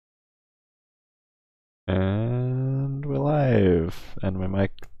live, and my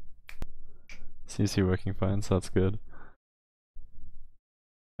mic seems to be working fine, so that's good.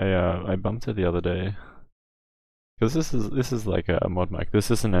 I bumped it the other day because this is like a mod mic.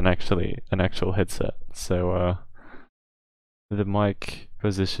 This isn't an actual headset, so the mic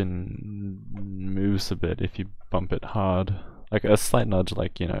position moves a bit if you bump it hard. Like a slight nudge,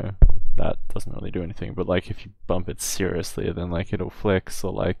 like, you know, that doesn't really do anything. But like if you bump it seriously, then like it'll flex,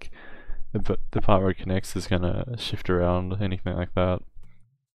 or like the part where it connects is gonna shift around. Anything like that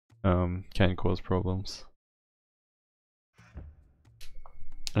can cause problems.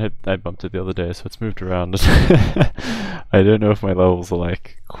 I bumped it the other day, so it's moved around. I don't know if my levels are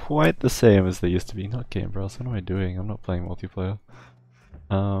like quite the same as they used to be. Not Game Bros. What am I doing? I'm not playing multiplayer.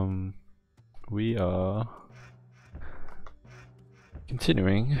 We are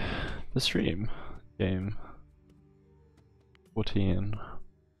continuing the stream. Game 14.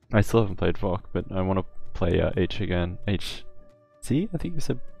 I still haven't played VOC, but I want to play H again. Z? I think you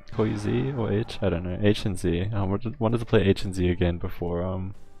said call you Z or H? I don't know. H and Z. I wanted to play H and Z again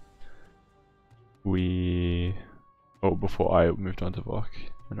before before I moved on to VOC.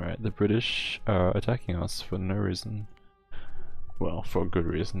 Alright, the British are attacking us for no reason. Well, for a good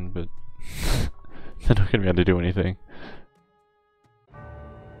reason, but they're not going to be able to do anything.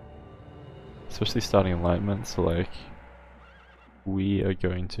 Especially starting enlightenment, so like, we are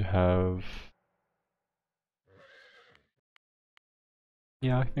going to have...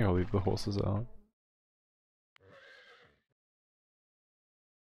 Yeah, I think I'll leave the horses out.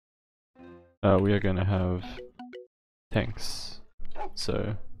 We are going to have tanks,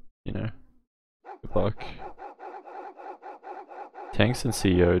 so, you know, good luck. Tanks and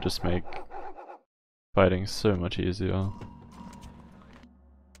CEO just make fighting so much easier.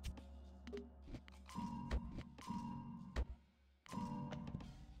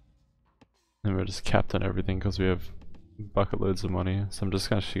 And we're just capped on everything because we have bucket loads of money, so I'm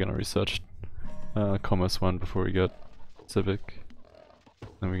just actually going to research Commerce 1 before we get Civic.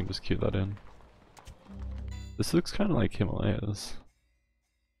 Then we can just queue that in. This looks kind of like Himalayas.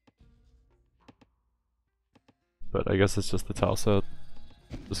 But I guess it's just the tile set.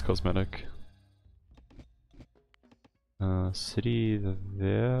 Just cosmetic. City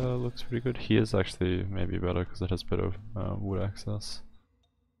there looks pretty good. Here's actually maybe better because it has better wood access.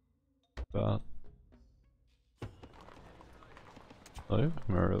 But... Hello?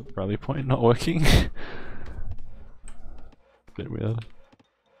 My rally point not working? Bit weird.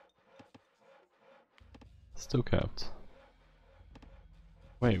 Still capped.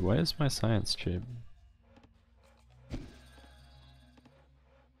 Wait, why is my science cheap?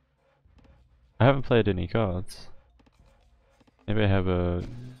 I haven't played any cards. Maybe I have a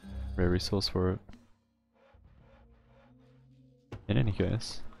rare resource for it. In any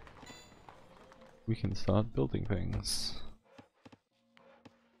case, we can start building things.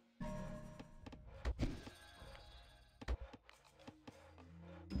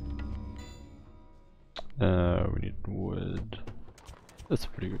 We need wood. That's a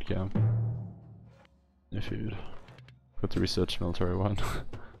pretty good camp. No food. Got to research military one.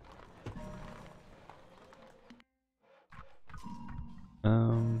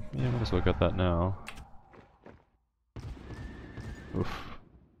 Yeah, might as well get that now. Oof.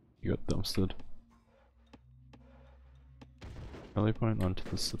 You got dumpstered. Rally point onto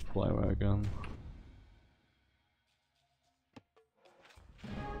the supply wagon.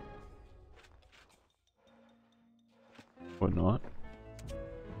 Or not.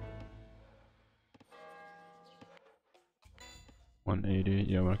 $180,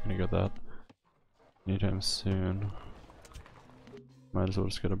 yeah, we're not gonna get that anytime soon. Might as well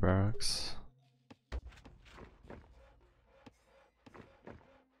just go to barracks.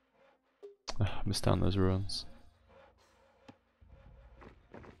 Missed down those ruins.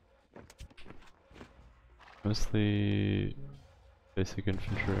 Mostly basic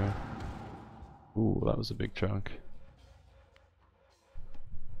infantry. Ooh, that was a big chunk.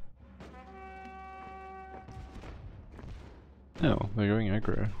 No, they're going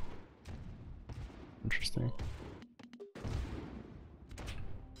aggro. Interesting.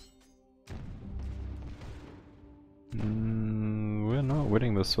 We're not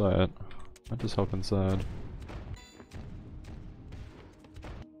winning this fight. I'll just hop inside.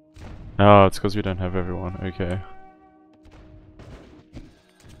 Oh, it's because we don't have everyone. Okay.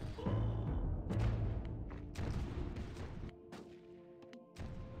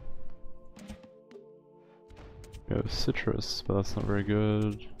 We have citrus, but that's not very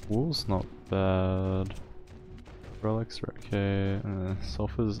good. Wool's not bad. Relics are okay.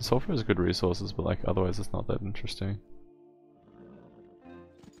 Sulfur is good resources, but like otherwise it's not that interesting.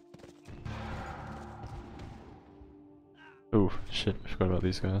 Oh shit, I forgot about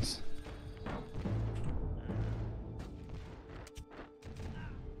these guys.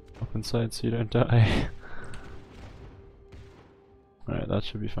 Up inside so you don't die. Alright, that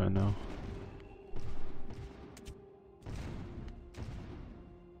should be fine now.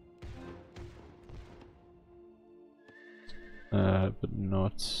 But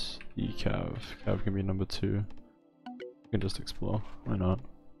not the Cav. Cav can be number 2. We can just explore, why not?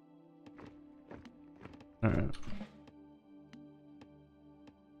 Alright.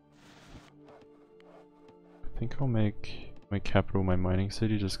 I think I'll make my capital my mining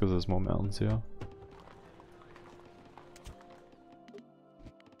city just because there's more mountains here.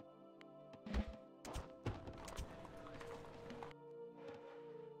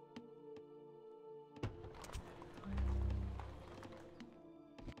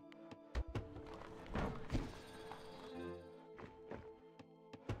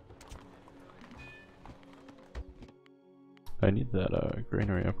 I need that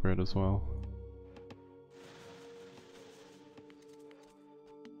granary upgrade as well.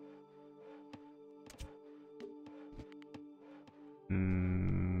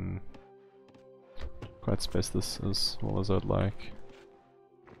 Quite space this as well as I'd like.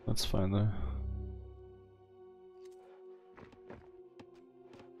 That's fine though.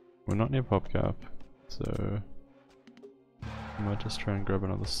 We're not near PopCap, so I might just try and grab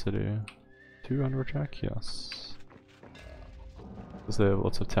another city. 200 track, yes. Because they have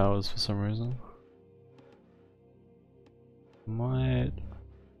lots of towers for some reason. Might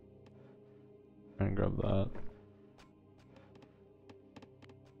try and grab that.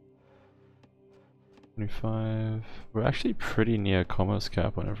 25. We're actually pretty near commerce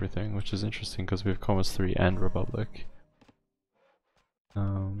cap on everything, which is interesting because we have commerce 3 and Republic. I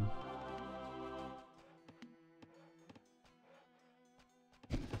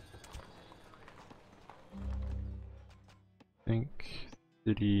think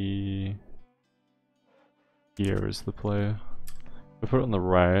city here is the play. If I put it on the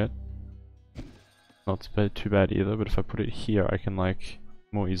right, not too bad either, but if I put it here I can like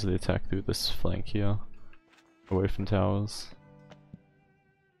more easily attack through this flank here, away from towers.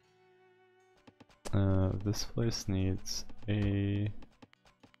 This place needs a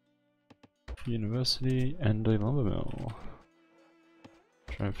university and a lumber mill.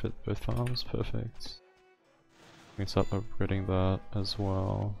 Try and fit both farms, perfect. We can start upgrading that as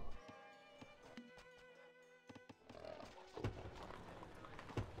well.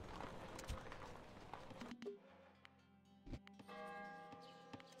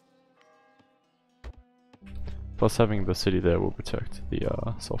 Plus having the city there will protect the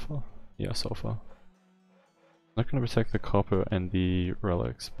sulfur. Yeah, sulfur. Not gonna protect the copper and the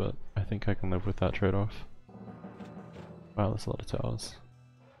relics, but I think I can live with that trade-off. Wow, that's a lot of towers.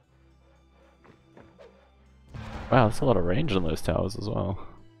 Wow, that's a lot of range on those towers as well.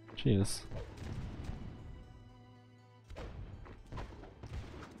 Jeez.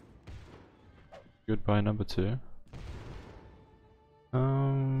 Goodbye number 2.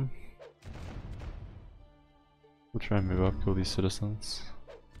 We'll try and move up, kill these citizens.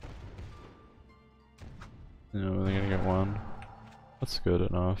 No, we're only gonna get 1. That's good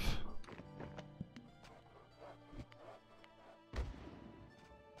enough.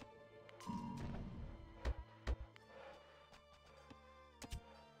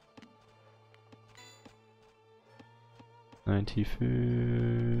 $90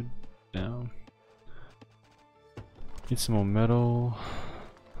 food down. Need some more metal.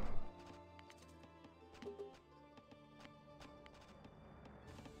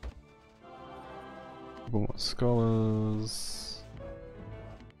 Couple more scholars.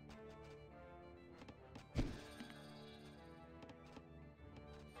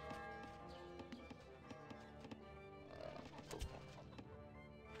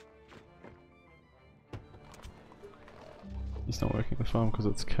 He's not working the farm because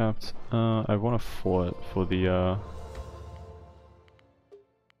it's capped. I want a fort for the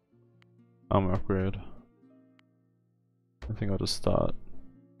armor upgrade. I think I'll just start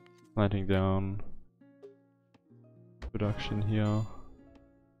planting down production here.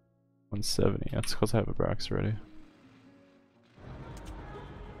 170, that's because I have a barracks already.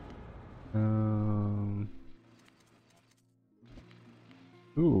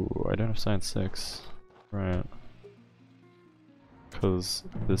 Ooh, I don't have science 6. Right. Because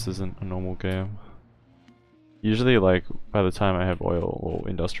this isn't a normal game. Usually, like, by the time I have oil or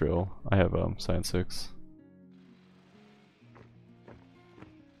industrial, I have science 6. I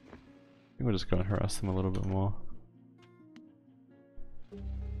think we'll just go and harass them a little bit more.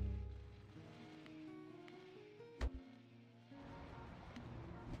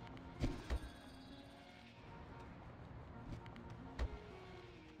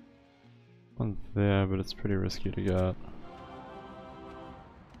 One there, but it's pretty risky to get. I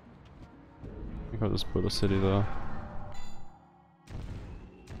think I'll just put a city there.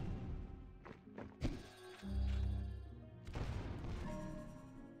 If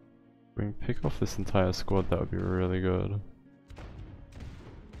we can pick off this entire squad, that would be really good.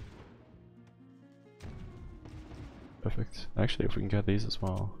 Perfect. Actually, if we can get these as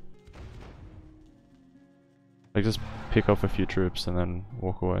well. Like, just pick off a few troops and then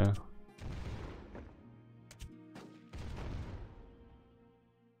walk away.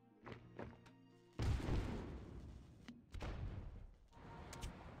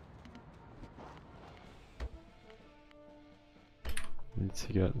 Need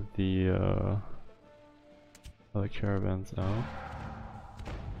to get the other caravans out.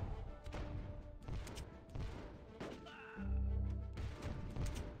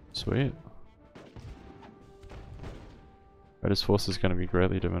 Sweet. Right, his force is going to be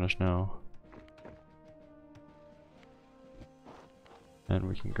greatly diminished now. And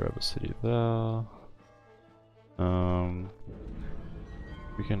we can grab a city there.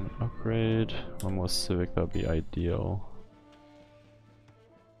 We can upgrade one more civic, that would be ideal.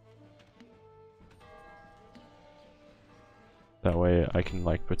 That way I can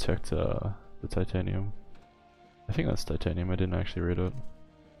like protect the titanium. I think that's titanium, I didn't actually read it.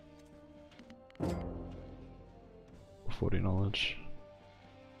 40 knowledge.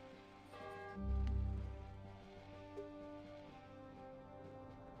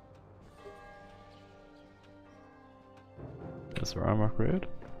 That's our armor upgrade.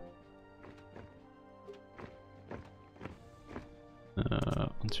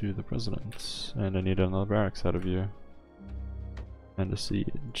 Onto the president. And I need another barracks out of you. And a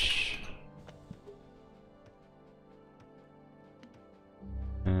siege.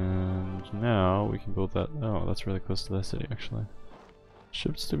 And now we can build that. Oh, that's really close to the city actually.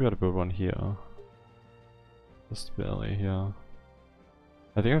 Should still be able to build one here. Just barely here.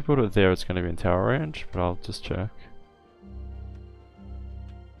 I think I've built it there, it's going to be in tower range, but I'll just check.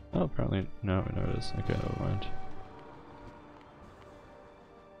 Oh, apparently, no it is. Okay, never mind.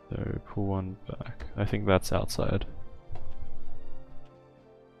 So, pull one back. I think that's outside.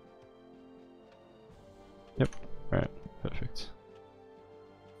 Yep, alright, perfect.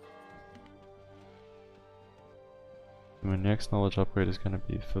 My next knowledge upgrade is going to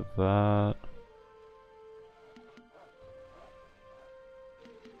be for that.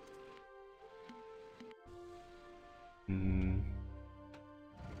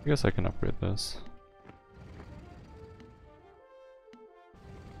 I guess I can upgrade this.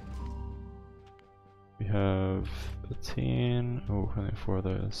 We have 13. Oh, only 4 of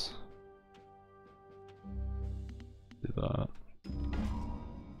those. Do that.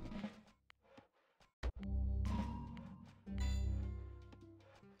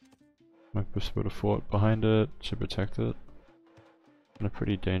 Might just put a fort behind it, should protect it. In a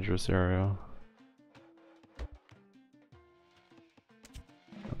pretty dangerous area.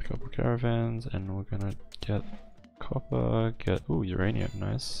 A couple caravans, and we're gonna get copper, get, ooh, uranium,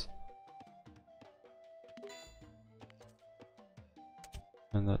 nice.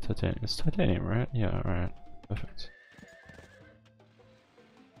 And that titanium, it's titanium, right? Yeah, alright, perfect.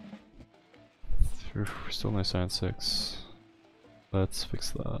 Still no science 6. Let's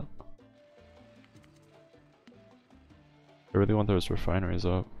fix that. I really want those refineries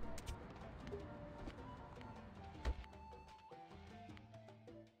up.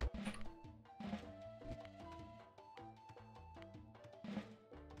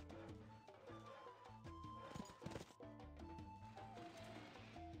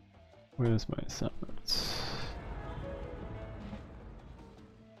 Where's my assignments?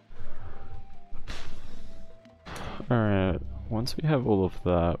 Alright, once we have all of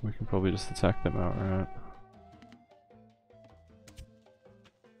that, we can probably just attack them outright.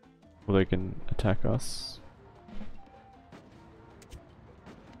 Or they can attack us.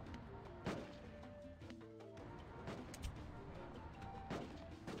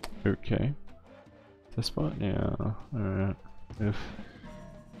 Okay. This spot? Yeah, alright. If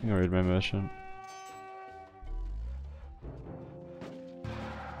I can read my merchant.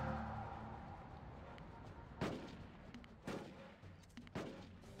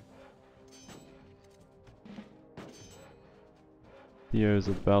 Theo's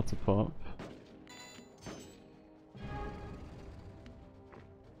about to pop.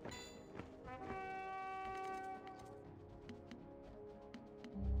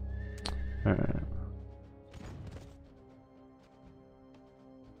 Alright.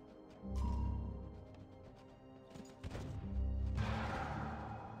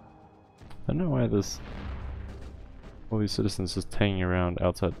 I don't know why all these citizens just hanging around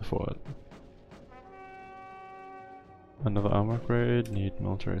outside the fort. Another armor upgrade, need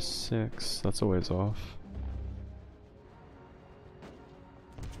military 6, that's a ways off.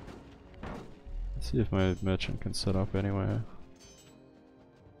 Let's see if my merchant can set up anywhere.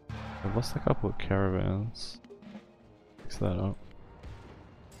 I've lost a couple of caravans. Fix that up.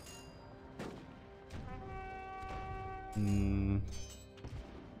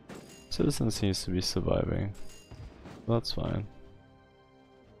 Citizen seems to be surviving. That's fine.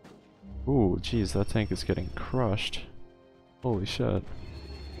 Ooh, geez, that tank is getting crushed. Holy shit.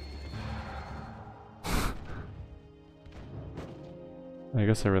 I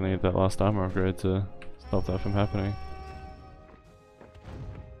guess I really need that last armor upgrade to stop that from happening.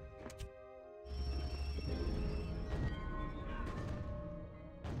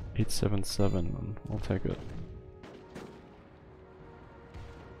 $877, I'll take it.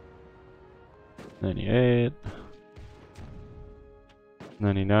 98,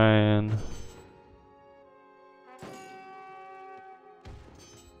 99,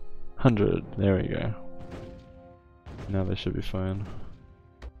 100, there we go. Now they should be fine.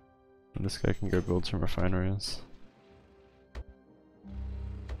 And this guy can go build some refineries.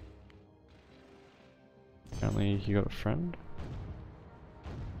 Apparently he got a friend?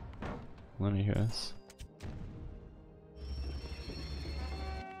 Lenny guys.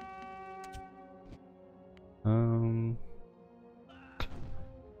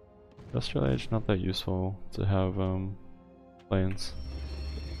 Industrial age, not that useful to have planes.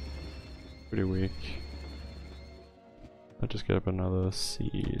 Pretty weak. I'll just get up another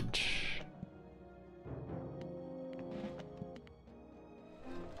siege.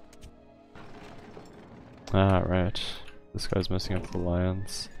 Ah, right. This guy's messing up the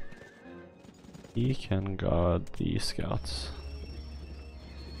lions. He can guard the scouts.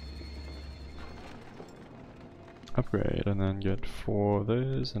 Upgrade and then get 4 of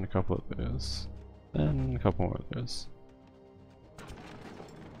those and a couple of those. Then a couple more of those.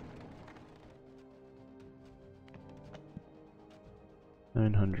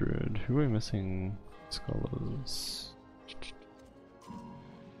 $900. Who are we missing? Scholars.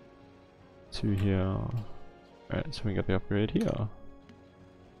 2 here. Alright, so we got the upgrade here.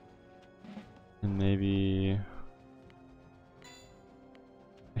 And maybe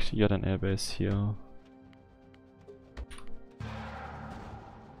actually get an airbase here.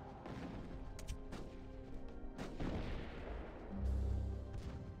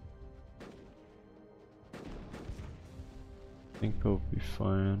 I think they'll be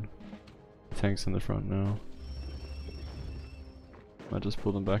fine. Tanks in the front now. Might just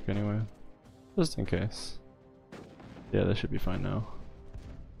pull them back anyway, just in case. Yeah, they should be fine now.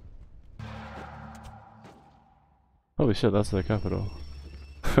 Holy shit, that's their capital.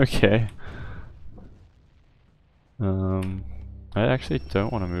 Okay. I actually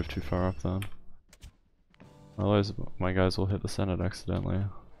don't want to move too far up then. Otherwise my guys will hit the Senate accidentally.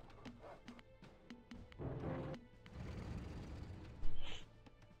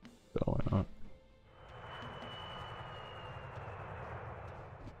 So why not?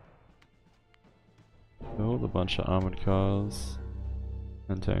 Build a bunch of armored cars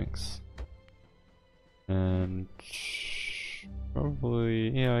and tanks. And probably,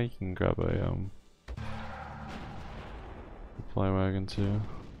 yeah, you can grab a supply wagon too.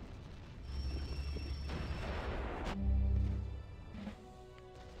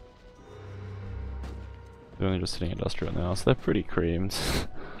 They're only just hitting industrial now, so they're pretty creamed.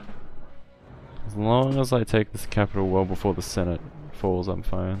 As long as I take this capital well before the Senate falls, I'm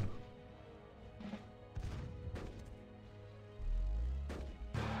fine.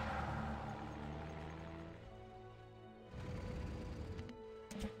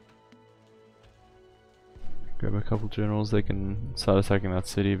 Grab a couple generals, they can start attacking that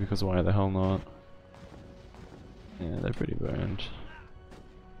city because why the hell not? Yeah, they're pretty burned.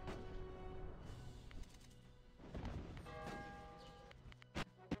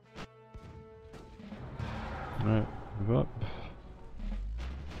 Alright, move up.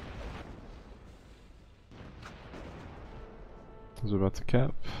 Is about to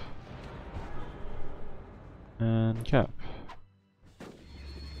cap. And cap.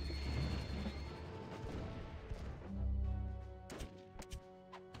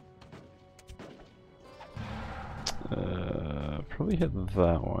 Probably hit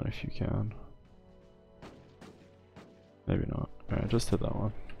that one if you can. Maybe not. Alright, just hit that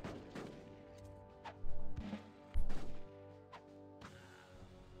one.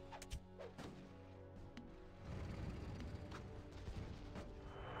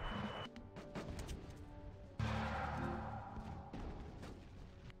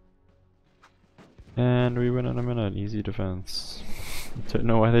 And we win in a minute. Easy defense. Don't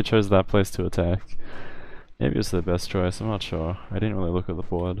know why they chose that place to attack. Maybe it's the best choice, I'm not sure. I didn't really look at the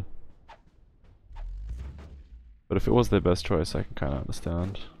board. But if it was their best choice, I can kinda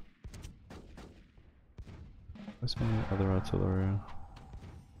understand. Where's my other artillery?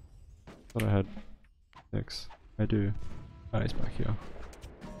 Thought I had 6. I do. Ah, he's back here.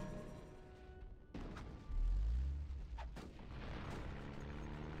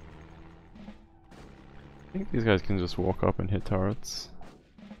 I think these guys can just walk up and hit turrets.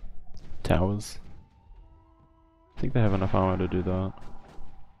 Towers. I think they have enough armor to do that.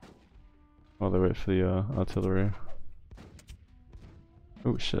 While they wait for the artillery.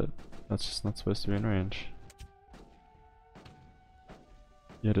 Oh shit, that's just not supposed to be in range.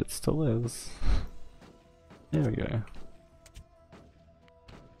 Yet it still is. There we go.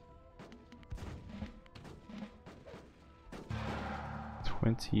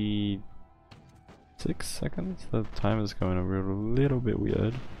 $26 seconds? The time is going a little bit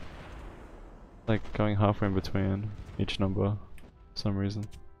weird. Like going halfway in between each number for some reason.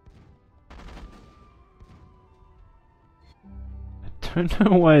 I don't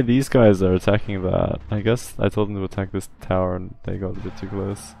know why these guys are attacking that. I guess I told them to attack this tower and they got a bit too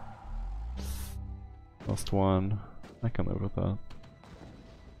close. Lost 1. I can live with that.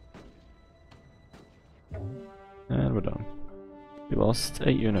 And we're done. We lost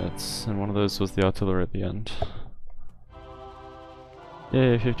 8 units, and one of those was the artillery at the end.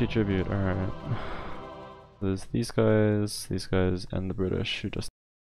 Yay, 50 tribute, alright. There's these guys, and the British who just